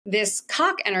this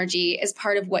cock energy is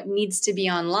part of what needs to be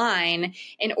online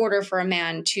in order for a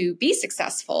man to be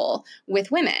successful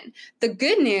with women. The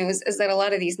good news is that a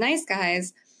lot of these nice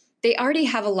guys, they already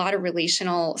have a lot of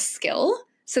relational skill.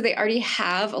 So they already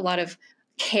have a lot of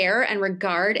care and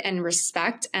regard and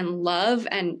respect and love.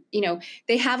 And,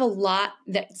 they have a lot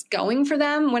that's going for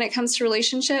them when it comes to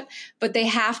relationship, but they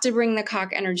have to bring the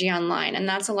cock energy online. And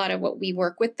that's a lot of what we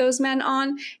work with those men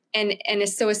on. And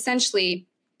so essentially,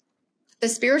 the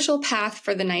spiritual path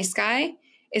for the nice guy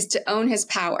is to own his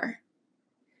power.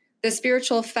 The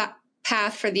spiritual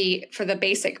path for the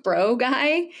basic bro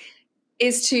guy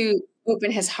is to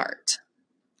open his heart.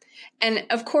 And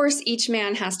of course, each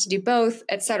man has to do both,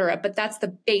 etc. But that's the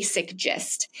basic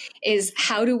gist, is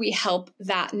how do we help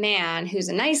that man who's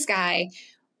a nice guy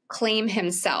claim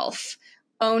himself,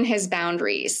 own his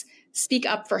boundaries, speak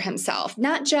up for himself,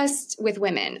 not just with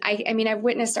women. I mean, I've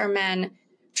witnessed our men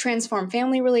transform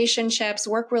family relationships,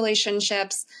 work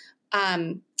relationships,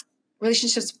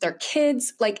 relationships with their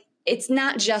kids. Like, it's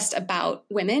not just about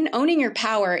women. Owning your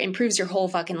power improves your whole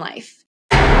fucking life.